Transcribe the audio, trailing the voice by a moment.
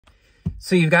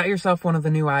So you've got yourself one of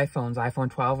the new iPhones, iPhone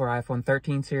 12 or iPhone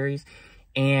 13 series,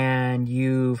 and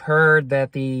you've heard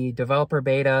that the developer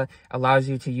beta allows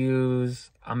you to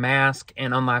use a mask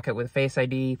and unlock it with Face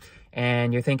ID,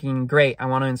 and you're thinking, great, I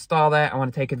want to install that, I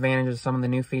want to take advantage of some of the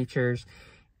new features,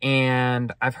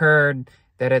 and I've heard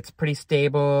that it's pretty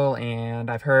stable, and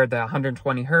I've heard that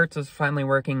 120 Hertz is finally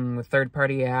working with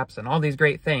third-party apps and all these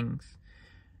great things.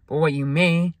 But what you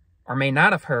may or may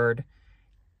not have heard,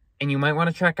 and you might want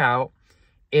to check out,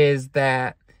 is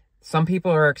that some people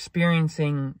are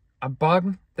experiencing a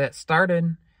bug that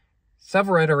started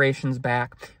several iterations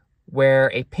back where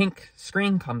a pink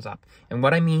screen comes up. And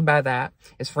what I mean by that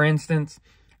is, for instance,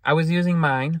 I was using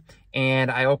mine and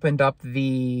I opened up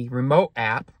the remote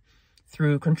app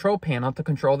through Control Panel to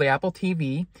control the Apple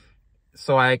TV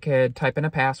so I could type in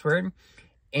a password.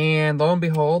 And lo and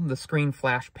behold, the screen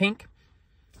flashed pink.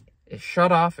 It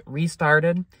shut off, it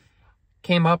restarted,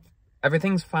 came up.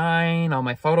 Everything's fine, all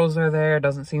my photos are there,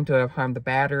 doesn't seem to have harmed the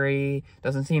battery,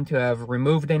 doesn't seem to have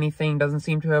removed anything, doesn't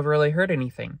seem to have really hurt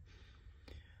anything.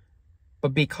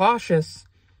 But be cautious,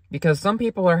 because some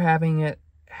people are having it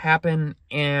happen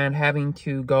and having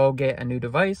to go get a new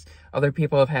device. Other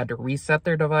people have had to reset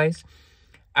their device.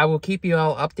 I will keep you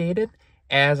all updated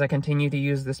as I continue to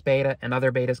use this beta and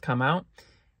other betas come out.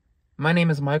 My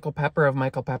name is Michael Pepper of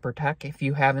Michael Pepper Tech. If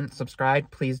you haven't subscribed,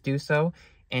 please do so.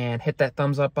 And hit that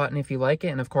thumbs up button if you like it.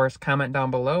 And of course, comment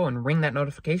down below and ring that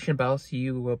notification bell so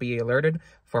you will be alerted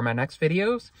for my next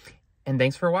videos. And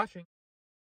thanks for watching.